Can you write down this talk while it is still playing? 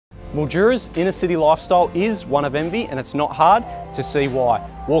Mildura's inner city lifestyle is one of envy, and it's not hard to see why.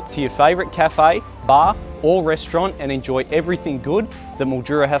 Walk to your favourite cafe, bar or restaurant and enjoy everything good that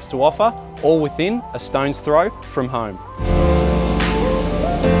Mildura has to offer, all within a stone's throw from home.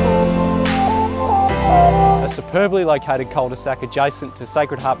 A superbly located cul-de-sac adjacent to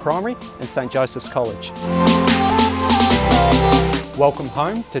Sacred Heart Primary and St Joseph's College. Welcome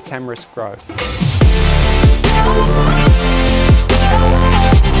home to Tamarisk Grove.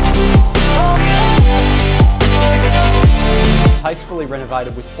 Tastefully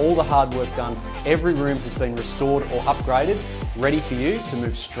renovated with all the hard work done, every room has been restored or upgraded, ready for you to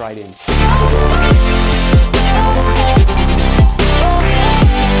move straight in.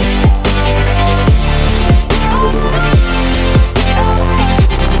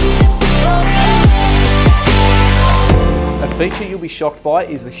 A feature you'll be shocked by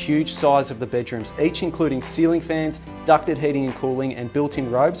is the huge size of the bedrooms, each including ceiling fans, ducted heating and cooling and built-in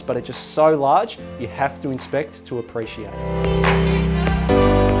robes, but are just so large you have to inspect to appreciate.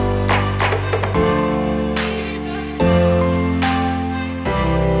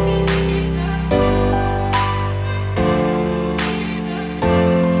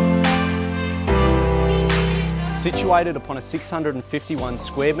 Situated upon a 651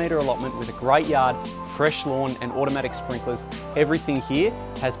 square metre allotment with a great yard, fresh lawn and automatic sprinklers, everything here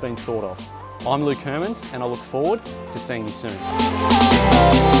has been thought of. I'm Hermans and I look forward to seeing you soon.